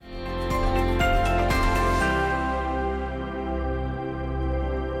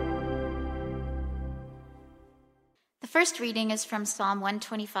first reading is from Psalm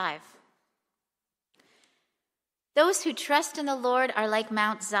 125. Those who trust in the Lord are like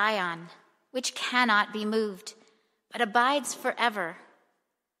Mount Zion, which cannot be moved, but abides forever.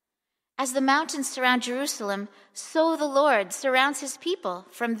 As the mountains surround Jerusalem, so the Lord surrounds his people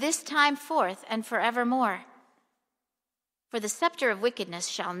from this time forth and forevermore. For the scepter of wickedness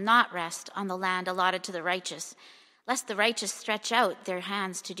shall not rest on the land allotted to the righteous, lest the righteous stretch out their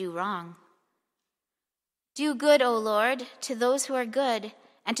hands to do wrong. Do good, O Lord, to those who are good,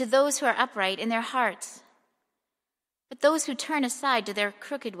 and to those who are upright in their hearts. But those who turn aside to their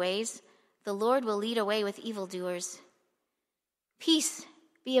crooked ways, the Lord will lead away with evildoers. Peace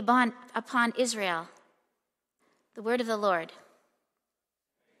be upon Israel. The word of the Lord.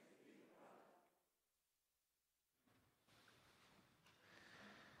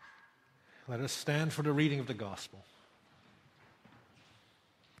 Let us stand for the reading of the gospel.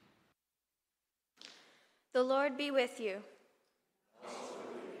 The Lord be with you.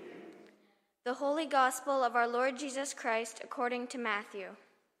 The Holy Gospel of our Lord Jesus Christ according to Matthew.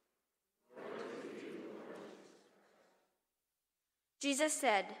 Jesus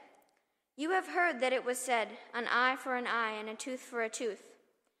said, "You have heard that it was said, 'An eye for an eye and a tooth for a tooth.'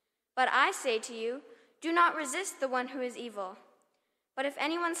 But I say to you, do not resist the one who is evil. But if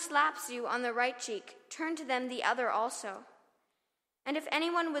anyone slaps you on the right cheek, turn to them the other also. And if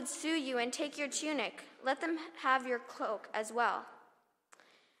anyone would sue you and take your tunic, let them have your cloak as well.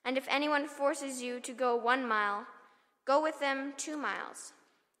 And if anyone forces you to go 1 mile, go with them 2 miles.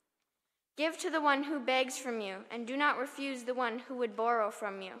 Give to the one who begs from you, and do not refuse the one who would borrow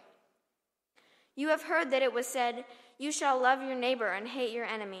from you. You have heard that it was said, 'You shall love your neighbor and hate your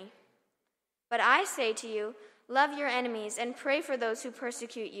enemy.' But I say to you, love your enemies and pray for those who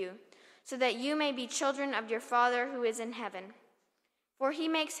persecute you, so that you may be children of your Father who is in heaven. For he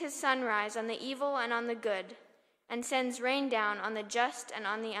makes his sun rise on the evil and on the good, and sends rain down on the just and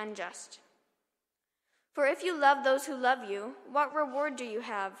on the unjust. For if you love those who love you, what reward do you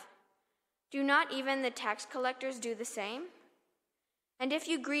have? Do not even the tax collectors do the same? And if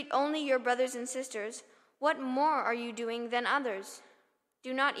you greet only your brothers and sisters, what more are you doing than others?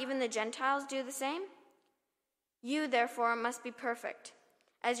 Do not even the Gentiles do the same? You, therefore, must be perfect,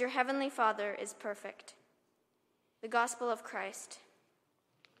 as your heavenly Father is perfect." The Gospel of Christ.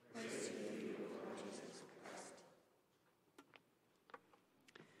 Praise to you, Lord Jesus Christ.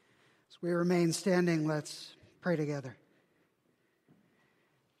 As we remain standing, let's pray together.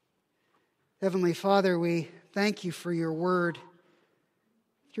 Heavenly Father, we thank you for your word,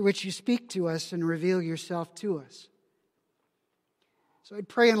 through which you speak to us and reveal yourself to us. So I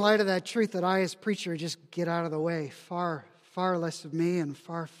pray in light of that truth that I, as preacher, just get out of the way. Far, far less of me and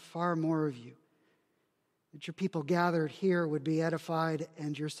far, far more of you. That your people gathered here would be edified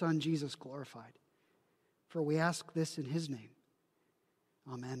and your Son Jesus glorified. For we ask this in his name.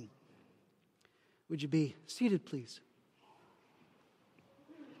 Amen. Would you be seated, please?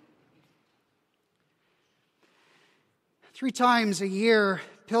 Three times a year,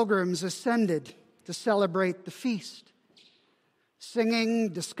 pilgrims ascended to celebrate the feast,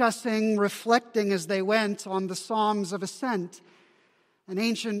 singing, discussing, reflecting as they went on the Psalms of Ascent, an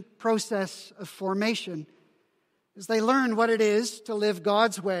ancient process of formation, as they learned what it is to live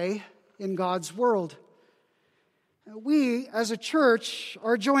God's way in God's world. We, as a church,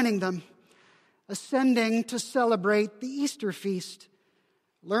 are joining them, ascending to celebrate the Easter feast,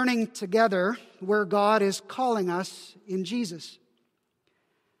 learning together where God is calling us in Jesus.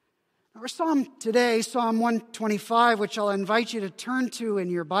 Our psalm today, Psalm 125, which I'll invite you to turn to in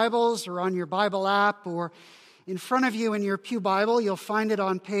your Bibles or on your Bible app or in front of you in your pew Bible, you'll find it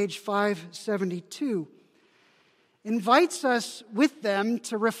on page 572, invites us with them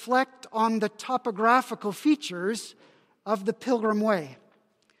to reflect on the topographical features of the Pilgrim Way.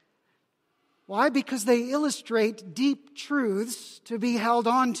 Why? Because they illustrate deep truths to be held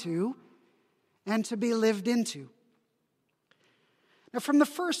on to and to be lived into. Now, from the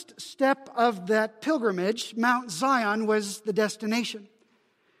first step of that pilgrimage, Mount Zion was the destination,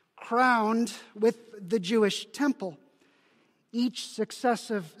 crowned with the Jewish temple. Each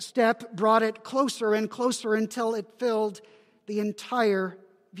successive step brought it closer and closer until it filled the entire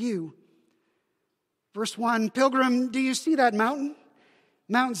view. Verse 1, "Pilgrim, do you see that mountain?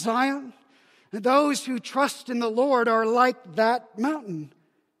 Mount Zion? Those who trust in the Lord are like that mountain."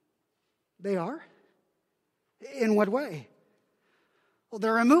 They are? In what way? Well,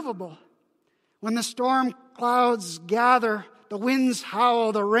 they're immovable. When the storm clouds gather, the winds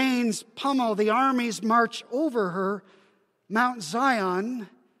howl, the rains pummel, the armies march over her, Mount Zion,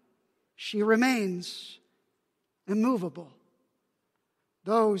 she remains immovable.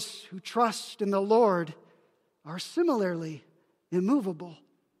 Those who trust in the Lord are similarly immovable.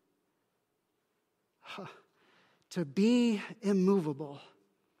 To be immovable.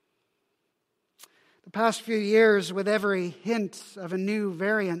 The past few years, with every hint of a new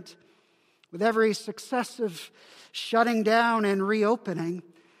variant, with every successive shutting down and reopening,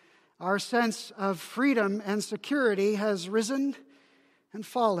 our sense of freedom and security has risen and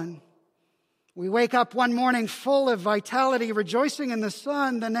fallen. We wake up one morning full of vitality, rejoicing in the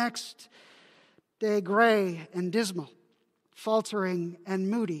sun, the next day gray and dismal, faltering and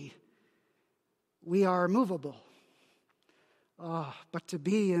moody. We are movable. But to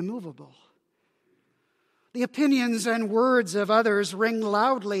be immovable. The opinions and words of others ring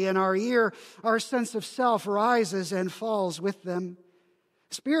loudly in our ear. Our sense of self rises and falls with them.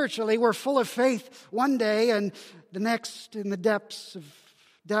 Spiritually, we're full of faith one day and the next in the depths of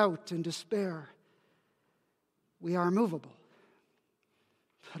doubt and despair. We are movable.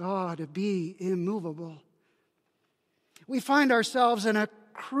 But to be immovable. We find ourselves in a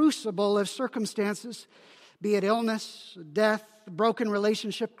crucible of circumstances, be it illness, death, broken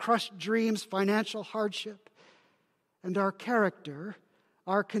relationship, crushed dreams, financial hardship. And our character,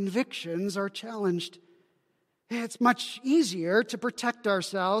 our convictions are challenged. It's much easier to protect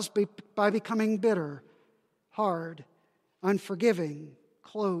ourselves by becoming bitter, hard, unforgiving,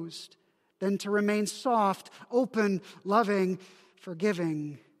 closed, than to remain soft, open, loving,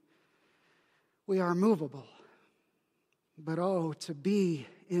 forgiving. We are movable. But to be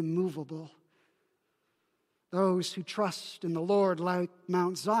immovable. Those who trust in the Lord like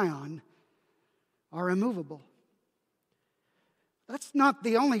Mount Zion are immovable. That's not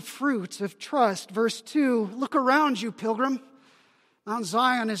the only fruit of trust. Verse 2, look around you, pilgrim. Mount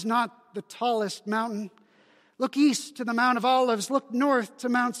Zion is not the tallest mountain. Look east to the Mount of Olives. Look north to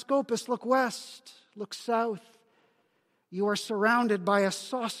Mount Scopus. Look west. Look south. You are surrounded by a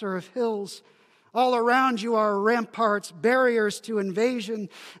saucer of hills. All around you are ramparts, barriers to invasion.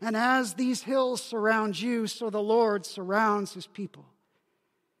 And as these hills surround you, so the Lord surrounds his people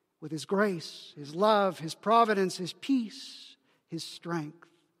with his grace, his love, his providence, his peace, his strength.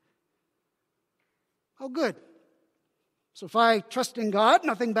 Oh, good. So if I trust in God,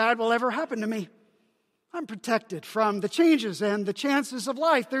 nothing bad will ever happen to me. I'm protected from the changes and the chances of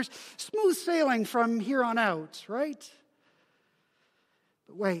life. There's smooth sailing from here on out, right?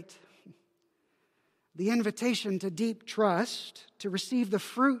 But wait. The invitation to deep trust, to receive the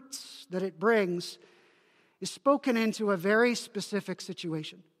fruits that it brings, is spoken into a very specific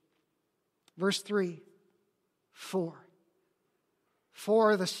situation. Verse 3, 4.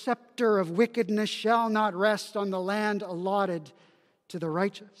 For the scepter of wickedness shall not rest on the land allotted to the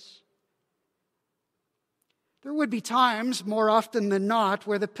righteous. There would be times, more often than not,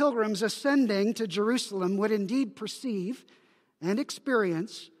 where the pilgrims ascending to Jerusalem would indeed perceive and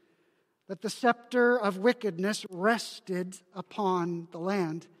experience that the scepter of wickedness rested upon the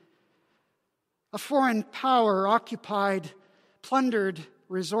land. A foreign power occupied, plundered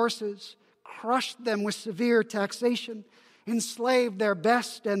resources, crushed them with severe taxation, enslaved their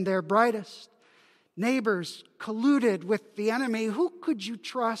best and their brightest. Neighbors colluded with the enemy. Who could you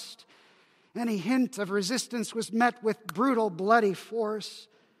trust? Any hint of resistance was met with brutal, bloody force.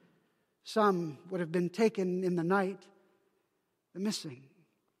 Some would have been taken in the night. The missing.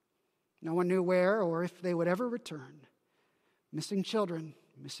 No one knew where or if they would ever return. Missing children,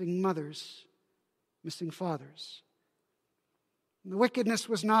 missing mothers, missing fathers. The wickedness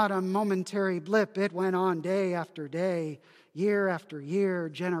was not a momentary blip. It went on day after day, year after year,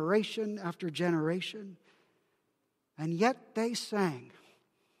 generation after generation. And yet they sang,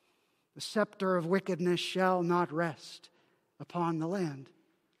 the scepter of wickedness shall not rest upon the land.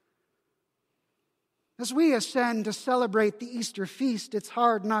 As we ascend to celebrate the Easter feast, it's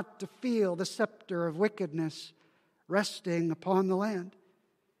hard not to feel the scepter of wickedness resting upon the land.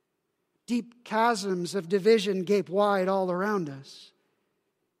 Deep chasms of division gape wide all around us.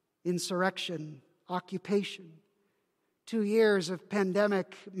 Insurrection, occupation, 2 years of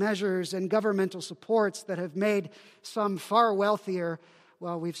pandemic measures and governmental supports that have made some far wealthier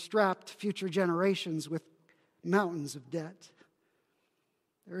while we've strapped future generations with mountains of debt.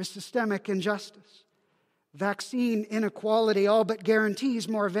 There is systemic injustice. Vaccine inequality all but guarantees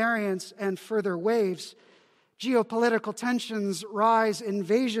more variants and further waves. Geopolitical tensions rise,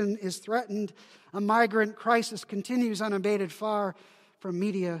 invasion is threatened, a migrant crisis continues unabated far from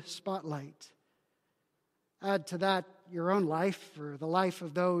media spotlight. Add to that your own life or the life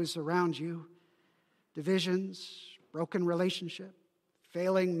of those around you. Divisions, broken relationship,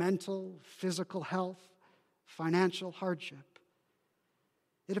 failing mental, physical health, financial hardship.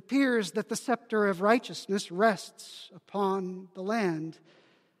 It appears that the scepter of righteousness rests upon the land.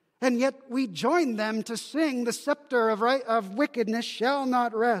 And yet we join them to sing, the scepter of wickedness shall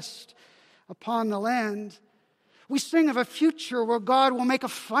not rest upon the land. We sing of a future where God will make a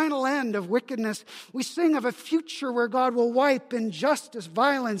final end of wickedness. We sing of a future where God will wipe injustice,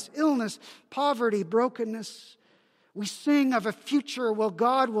 violence, illness, poverty, brokenness. We sing of a future where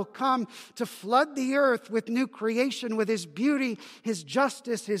God will come to flood the earth with new creation, with His beauty, His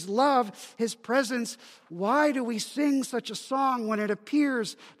justice, His love, His presence. Why do we sing such a song when it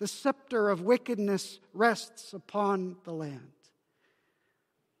appears the scepter of wickedness rests upon the land?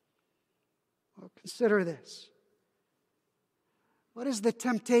 Well, consider this. What is the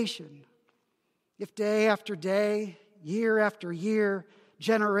temptation if day after day, year after year,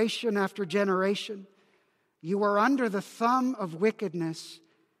 generation after generation, you are under the thumb of wickedness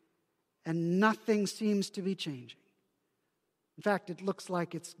and nothing seems to be changing? In fact, it looks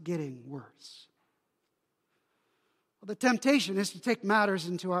like it's getting worse. Well, the temptation is to take matters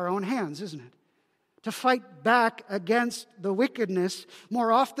into our own hands, isn't it? To fight back against the wickedness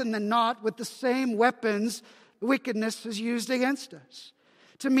more often than not with the same weapons wickedness is used against us.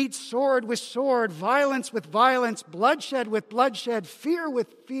 To meet sword with sword, violence with violence, bloodshed with bloodshed, fear with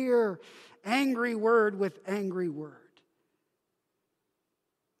fear, angry word with angry word.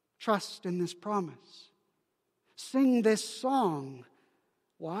 Trust in this promise. Sing this song.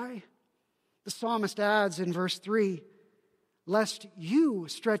 Why? The psalmist adds in verse 3, lest you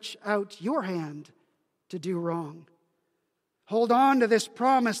stretch out your hand to do wrong. Hold on to this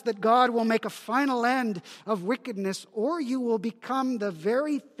promise that God will make a final end of wickedness, or you will become the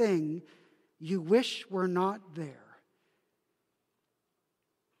very thing you wish were not there.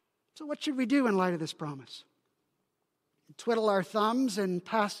 So what should we do in light of this promise? Twiddle our thumbs in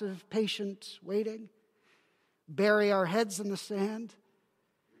passive, patient waiting? Bury our heads in the sand?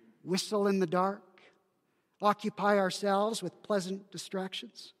 Whistle in the dark? Occupy ourselves with pleasant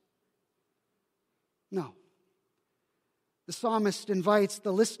distractions? No. The psalmist invites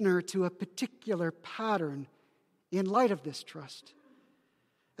the listener to a particular pattern in light of this trust.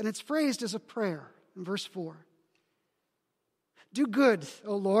 And it's phrased as a prayer in verse 4. Do good,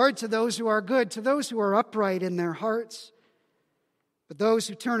 O Lord, to those who are good, to those who are upright in their hearts. But those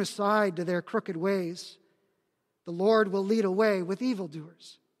who turn aside to their crooked ways, the Lord will lead away with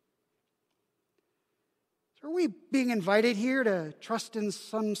evildoers. So are we being invited here to trust in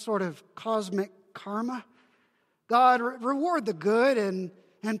some sort of cosmic karma? God, reward the good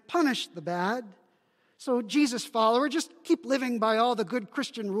and punish the bad. So Jesus follower, just keep living by all the good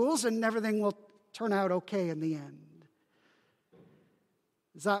Christian rules and everything will turn out okay in the end.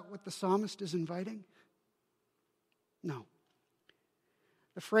 Is that what the psalmist is inviting? No.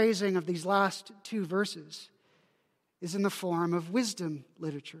 The phrasing of these last two verses is in the form of wisdom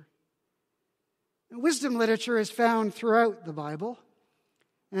literature. And wisdom literature is found throughout the Bible,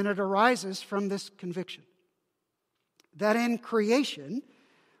 and it arises from this conviction that in creation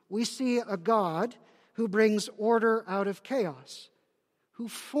we see a God who brings order out of chaos, who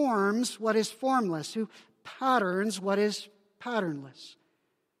forms what is formless, who patterns what is patternless.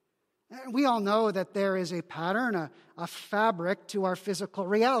 And we all know that there is a pattern, a fabric to our physical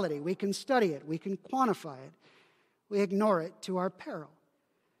reality. We can study it. We can quantify it. We ignore it to our peril.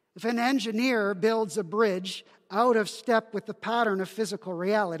 If an engineer builds a bridge out of step with the pattern of physical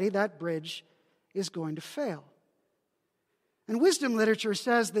reality, that bridge is going to fail. And wisdom literature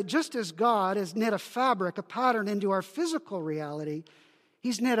says that just as God has knit a fabric, a pattern into our physical reality,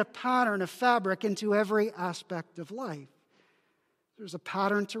 He's knit a pattern, a fabric into every aspect of life. There's a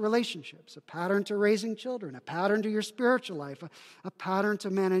pattern to relationships, a pattern to raising children, a pattern to your spiritual life, a pattern to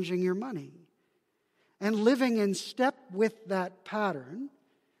managing your money. And living in step with that pattern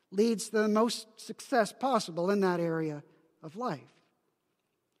leads to the most success possible in that area of life.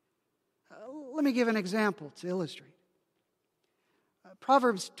 Let me give an example to illustrate.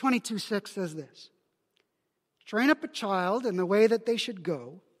 Proverbs 22:6 says this: train up a child in the way that they should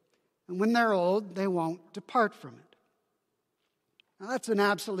go, and when they're old, they won't depart from it. Now, that's an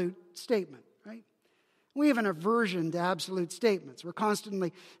absolute statement, right? We have an aversion to absolute statements. We're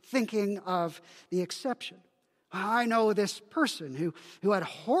constantly thinking of the exception. I know this person who had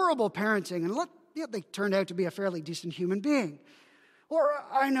horrible parenting, and they turned out to be a fairly decent human being. Or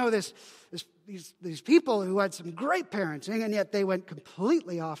I know these people who had some great parenting, and yet they went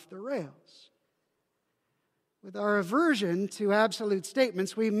completely off the rails. With our aversion to absolute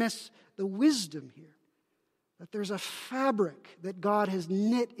statements, we miss the wisdom here. That there's a fabric that God has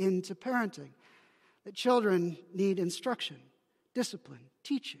knit into parenting. That children need instruction, discipline,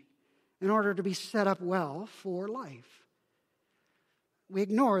 teaching, in order to be set up well for life. We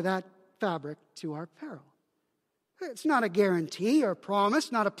ignore that fabric to our peril. It's not a guarantee or a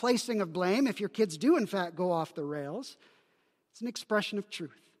promise, not a placing of blame if your kids do in fact go off the rails. It's an expression of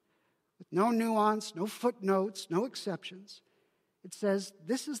truth with no nuance, no footnotes, no exceptions. It says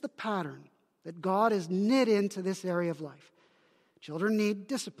this is the pattern that God has knit into this area of life. Children need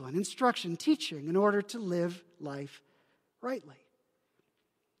discipline, instruction, teaching in order to live life rightly.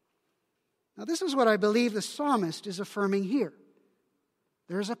 Now, this is what I believe the psalmist is affirming here.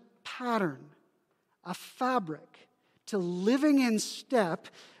 There's a pattern, a fabric to living in step,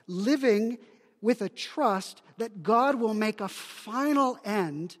 living with a trust that God will make a final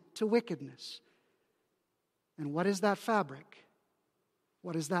end to wickedness. And what is that fabric?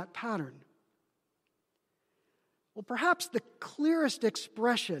 What is that pattern? Well, perhaps the clearest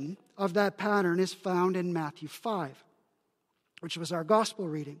expression of that pattern is found in Matthew 5, which was our gospel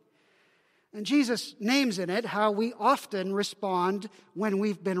reading. And Jesus names in it how we often respond when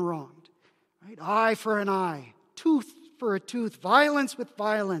we've been wronged. Right? Eye for an eye, tooth for a tooth, violence with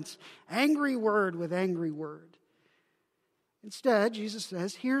violence, angry word with angry word. Instead, Jesus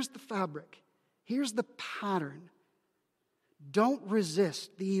says, here's the fabric. Here's the pattern. Don't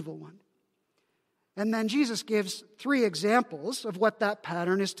resist the evil one. And then Jesus gives 3 examples of what that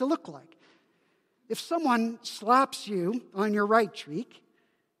pattern is to look like. If someone slaps you on your right cheek,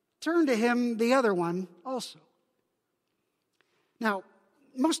 turn to him the other one also. Now,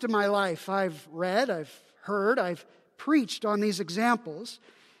 most of my life I've read, I've heard, I've preached on these examples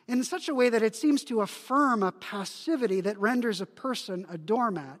in such a way that it seems to affirm a passivity that renders a person a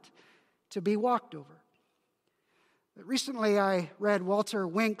doormat to be walked over. But recently I read Walter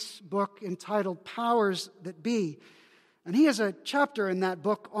Wink's book entitled Powers That Be, and he has a chapter in that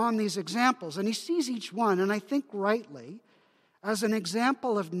book on these examples, and he sees each one, and I think rightly, as an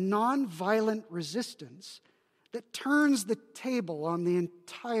example of nonviolent resistance that turns the table on the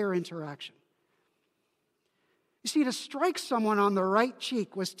entire interaction. You see, to strike someone on the right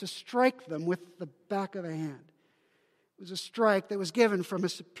cheek was to strike them with the back of a hand. It was a strike that was given from a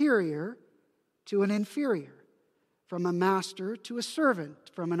superior to an inferior, from a master to a servant,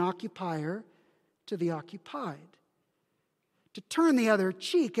 from an occupier to the occupied. To turn the other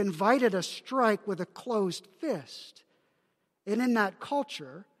cheek invited a strike with a closed fist. And in that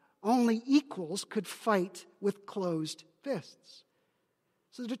culture, only equals could fight with closed fists.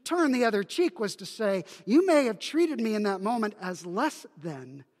 So to turn the other cheek was to say, you may have treated me in that moment as less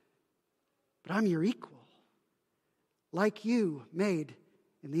than, but I'm your equal, like you, made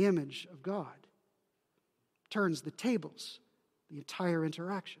in the image of God. Turns the tables, the entire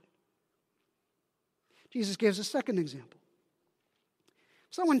interaction. Jesus gives a second example.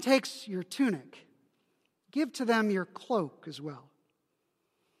 If someone takes your tunic, give to them your cloak as well.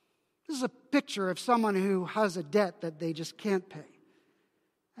 This is a picture of someone who has a debt that they just can't pay.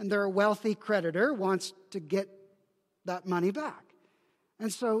 And their wealthy creditor wants to get that money back.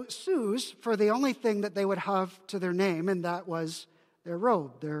 And so sues for the only thing that they would have to their name, and that was their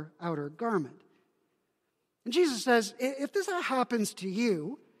robe, their outer garment. And Jesus says, if this happens to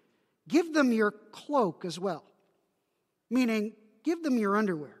you, give them your cloak as well. Meaning, give them your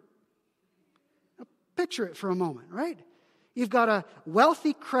underwear. Now, picture it for a moment, right? You've got a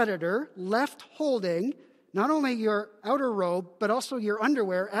wealthy creditor left holding not only your outer robe, but also your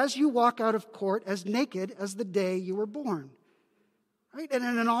underwear as you walk out of court as naked as the day you were born. Right? And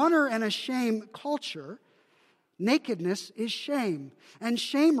in an honor and a shame culture, nakedness is shame. And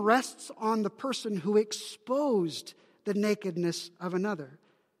shame rests on the person who exposed the nakedness of another.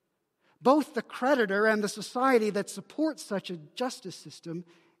 Both the creditor and the society that supports such a justice system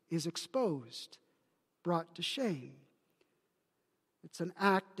is exposed, brought to shame. It's an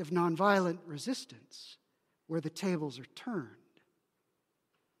act of nonviolent resistance where the tables are turned.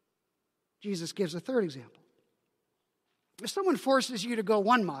 Jesus gives a third example. If someone forces you to go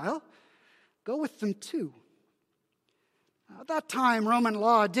 1 mile, go with them 2. At that time, Roman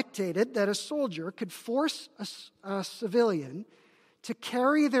law dictated that a soldier could force a civilian to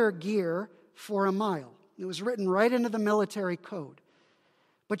carry their gear for 1 mile. It was written right into the military code.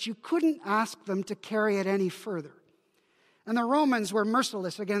 But you couldn't ask them to carry it any further. And the Romans were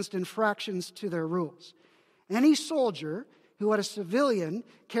merciless against infractions to their rules. Any soldier who had a civilian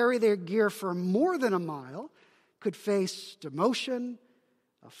carry their gear for more than 1 mile could face demotion,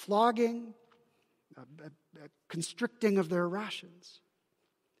 a flogging, a constricting of their rations.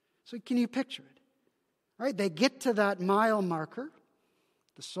 So can you picture it? All right, they get to that mile marker.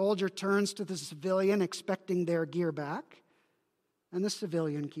 The soldier turns to the civilian expecting their gear back, and the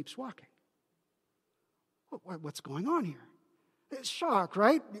civilian keeps walking. What's going on here? It's shock,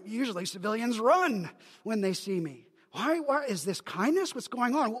 right? Usually civilians run when they see me. Why is this kindness? What's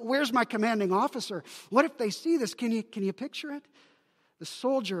going on? Where's my commanding officer? What if they see this? Can you picture it? The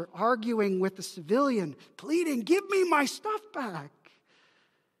soldier arguing with the civilian, pleading, give me my stuff back.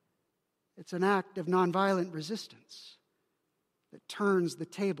 It's an act of nonviolent resistance that turns the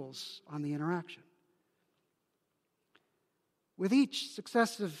tables on the interaction. With each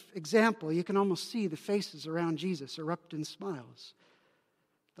successive example, you can almost see the faces around Jesus erupt in smiles.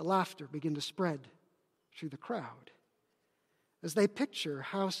 The laughter begin to spread through the crowd as they picture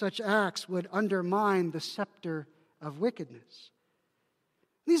how such acts would undermine the scepter of wickedness.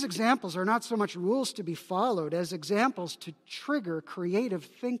 These examples are not so much rules to be followed as examples to trigger creative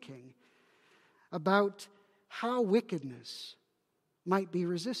thinking about how wickedness might be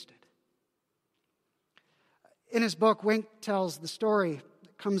resisted. In his book, Wink tells the story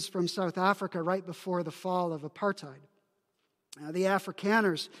that comes from South Africa right before the fall of apartheid. The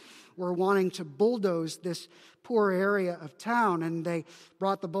Afrikaners were wanting to bulldoze this poor area of town, and they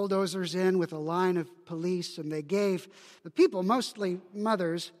brought the bulldozers in with a line of police, and they gave the people, mostly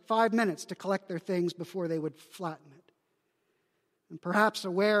mothers, 5 minutes to collect their things before they would flatten it. And perhaps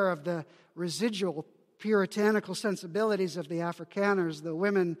aware of the residual puritanical sensibilities of the Afrikaners, the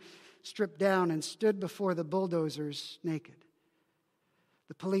women stripped down and stood before the bulldozers naked.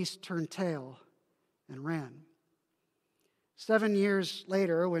 The police turned tail and ran. 7 years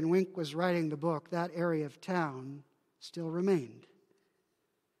later, when Wink was writing the book, that area of town still remained.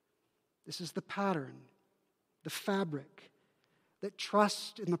 This is the pattern, the fabric, that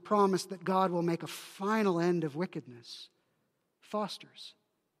trust in the promise that God will make a final end of wickedness fosters.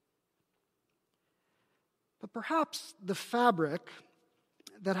 But perhaps the fabric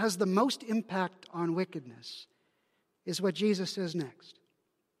that has the most impact on wickedness is what Jesus says next.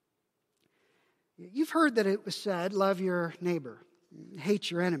 You've heard that it was said, love your neighbor, hate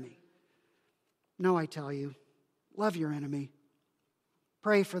your enemy. No, I tell you, love your enemy.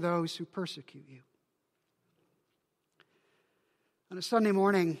 Pray for those who persecute you. On a Sunday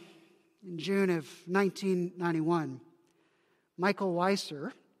morning in June of 1991, Michael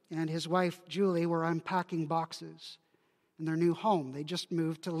Weiser and his wife Julie were unpacking boxes in their new home. They just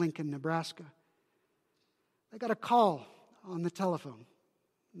moved to Lincoln, Nebraska. They got a call on the telephone.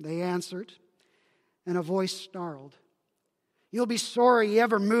 They answered, and a voice snarled, "You'll be sorry you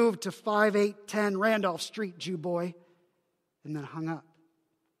ever moved to 5810 Randolph Street, Jew boy," and then hung up.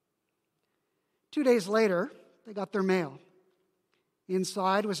 2 days later, they got their mail.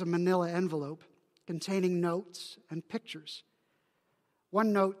 Inside was a manila envelope containing notes and pictures.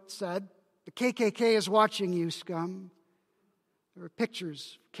 One note said, "The KKK is watching you, scum." There were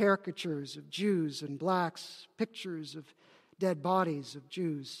pictures, caricatures of Jews and blacks, pictures of dead bodies of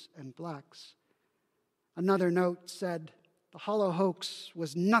Jews and blacks. Another note said, "The hollow hoax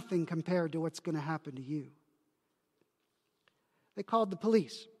was nothing compared to what's going to happen to you." They called the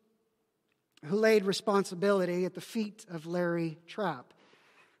police, who laid responsibility at the feet of Larry Trapp,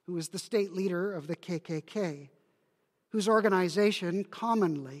 who was the state leader of the KKK, whose organization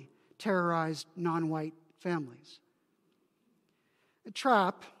commonly terrorized non-white families.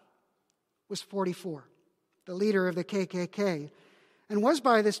 Trapp was 44, the leader of the KKK, and was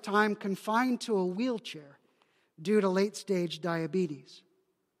by this time confined to a wheelchair due to late-stage diabetes.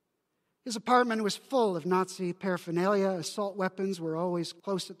 His apartment was full of Nazi paraphernalia. Assault weapons were always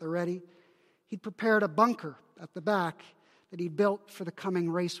close at the ready. He'd prepared a bunker at the back that he'd built for the coming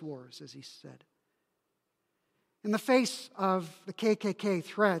race wars, as he said. In the face of the KKK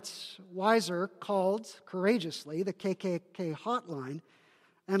threats, Weiser called courageously the KKK hotline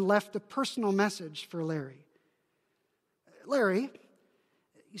and left a personal message for Larry. "Larry,"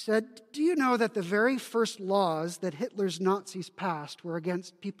 he said, "do you know that the very first laws that Hitler's Nazis passed were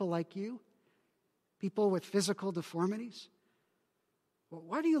against people like you? People with physical deformities? Well,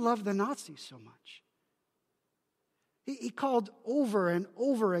 why do you love the Nazis so much?" He called over and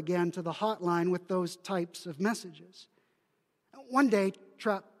over again to the hotline with those types of messages. One day,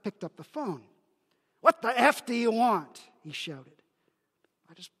 Trapp picked up the phone. "What the F do you want?" he shouted.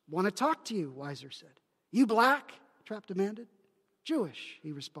 "I just want to talk to you," Weiser said. "You black?" Trapp demanded. "Jewish,"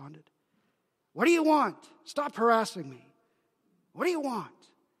 he responded. "What do you want? Stop harassing me. What do you want?"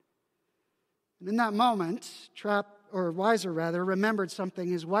 And in that moment, Weiser remembered something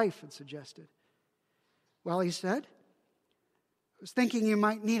his wife had suggested. "Well," he said, "I was thinking you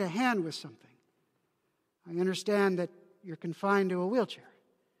might need a hand with something. I understand that you're confined to a wheelchair.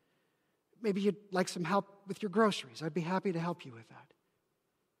 Maybe you'd like some help with your groceries. I'd be happy to help you with that."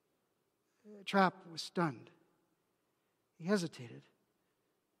 Trapp was stunned. He hesitated.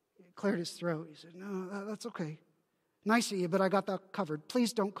 He cleared his throat. He said, "No, that's okay. Nice of you, but I got that covered.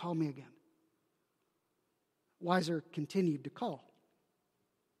 Please don't call me again." Weiser continued to call.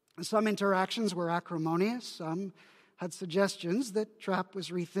 Some interactions were acrimonious. Some had suggestions that Trapp was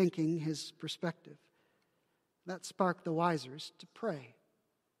rethinking his perspective. That sparked the Weisers to pray.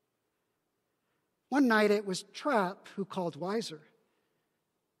 One night it was Trapp who called Weiser.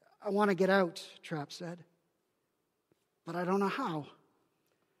 "I want to get out," Trapp said, "but I don't know how."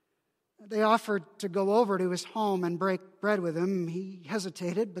 They offered to go over to his home and break bread with him. He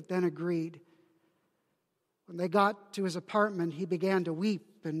hesitated, but then agreed. When they got to his apartment, he began to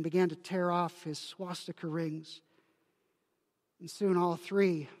weep and began to tear off his swastika rings. And soon all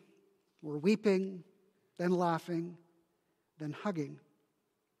three were weeping, then laughing, then hugging.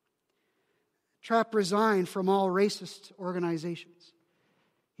 Trapp resigned from all racist organizations.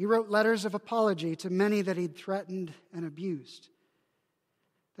 He wrote letters of apology to many that he'd threatened and abused.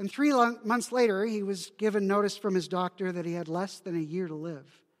 Then 3 months later, he was given notice from his doctor that he had less than a year to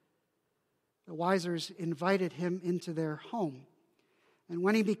live. The Weisers invited him into their home. And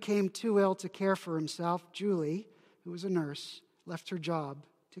when he became too ill to care for himself, Julie, who was a nurse, left her job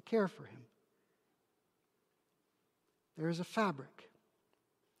to care for him. There is a fabric,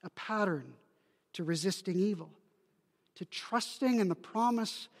 a pattern to resisting evil, to trusting in the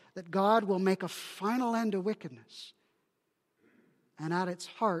promise that God will make a final end to wickedness. And at its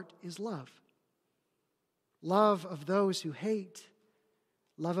heart is love. Love of those who hate,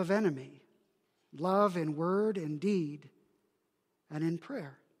 love of enemy, love in word and deed, and in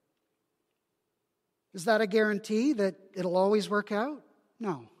prayer. Is that a guarantee that it'll always work out?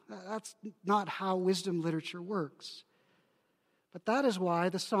 No, that's not how wisdom literature works. But that is why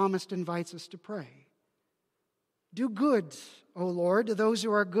the psalmist invites us to pray. Do good, O Lord, to those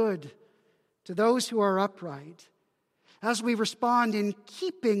who are good, to those who are upright. As we respond in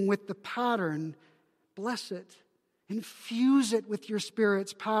keeping with the pattern, bless it. Infuse it with your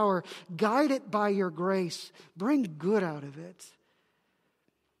Spirit's power. Guide it by your grace. Bring good out of it.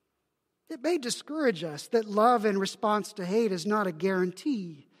 It may discourage us that love in response to hate is not a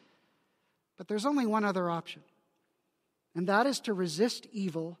guarantee. But there's only one other option. And that is to resist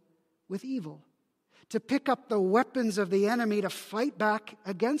evil with evil. To pick up the weapons of the enemy to fight back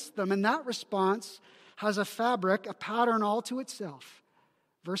against them. And that response has a fabric, a pattern all to itself.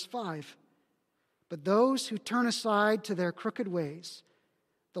 Verse 5. But those who turn aside to their crooked ways,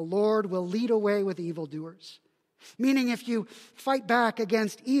 the Lord will lead away with evildoers. Meaning if you fight back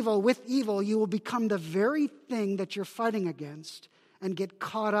against evil with evil, you will become the very thing that you're fighting against and get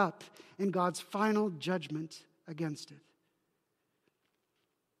caught up in God's final judgment against it.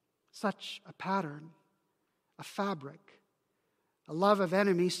 Such a pattern, a fabric, a love of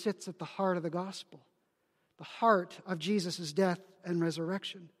enemies sits at the heart of the gospel, the heart of Jesus' death and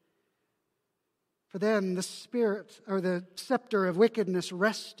resurrection. For then the spirit or the scepter of wickedness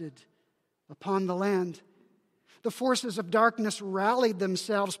rested upon the land. The forces of darkness rallied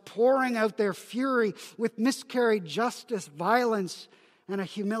themselves, pouring out their fury with miscarried justice, violence, and a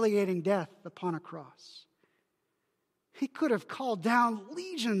humiliating death upon a cross. He could have called down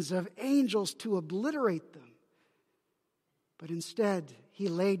legions of angels to obliterate them. But instead, he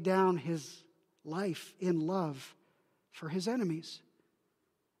laid down his life in love for his enemies.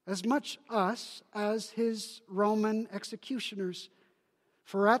 As much us as his Roman executioners.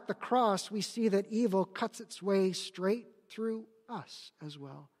 For at the cross we see that evil cuts its way straight through us as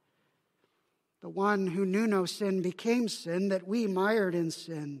well. The one who knew no sin became sin, that we, mired in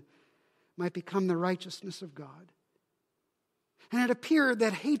sin, might become the righteousness of God. And it appeared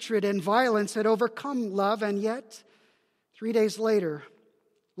that hatred and violence had overcome love, and yet 3 days later,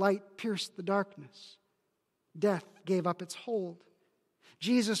 light pierced the darkness. Death gave up its hold.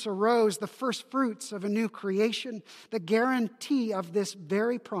 Jesus arose, the first fruits of a new creation, the guarantee of this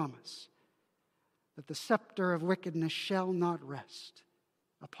very promise, that the scepter of wickedness shall not rest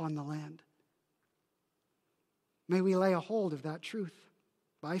upon the land. May we lay a hold of that truth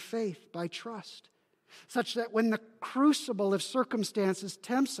by faith, by trust, such that when the crucible of circumstances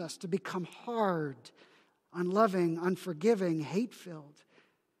tempts us to become hard, unloving, unforgiving, hate-filled,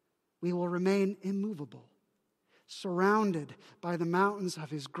 we will remain immovable, surrounded by the mountains of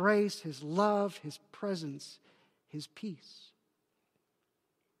His grace, His love, His presence, His peace.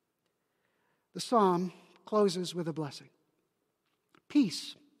 The psalm closes with a blessing.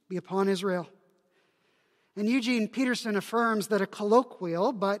 Peace be upon Israel. And Eugene Peterson affirms that a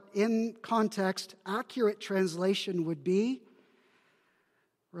colloquial, but in context, accurate translation would be,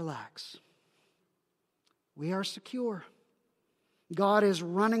 relax. We are secure. God is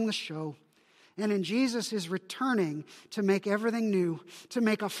running the show. And in Jesus is returning to make everything new, to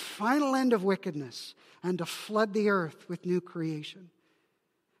make a final end of wickedness, and to flood the earth with new creation.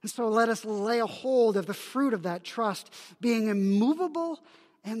 And so let us lay a hold of the fruit of that trust, being immovable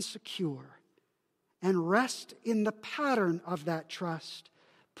and secure, and rest in the pattern of that trust,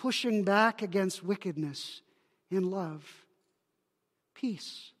 pushing back against wickedness in love.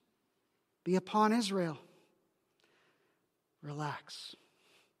 Peace be upon Israel. Relax.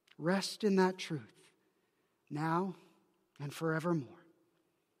 Rest in that truth, now and forevermore.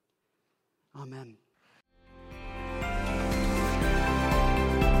 Amen.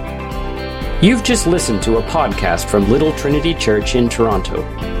 You've just listened to a podcast from Little Trinity Church in Toronto.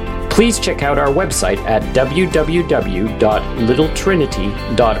 Please check out our website at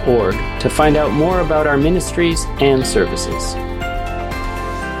www.littletrinity.org to find out more about our ministries and services.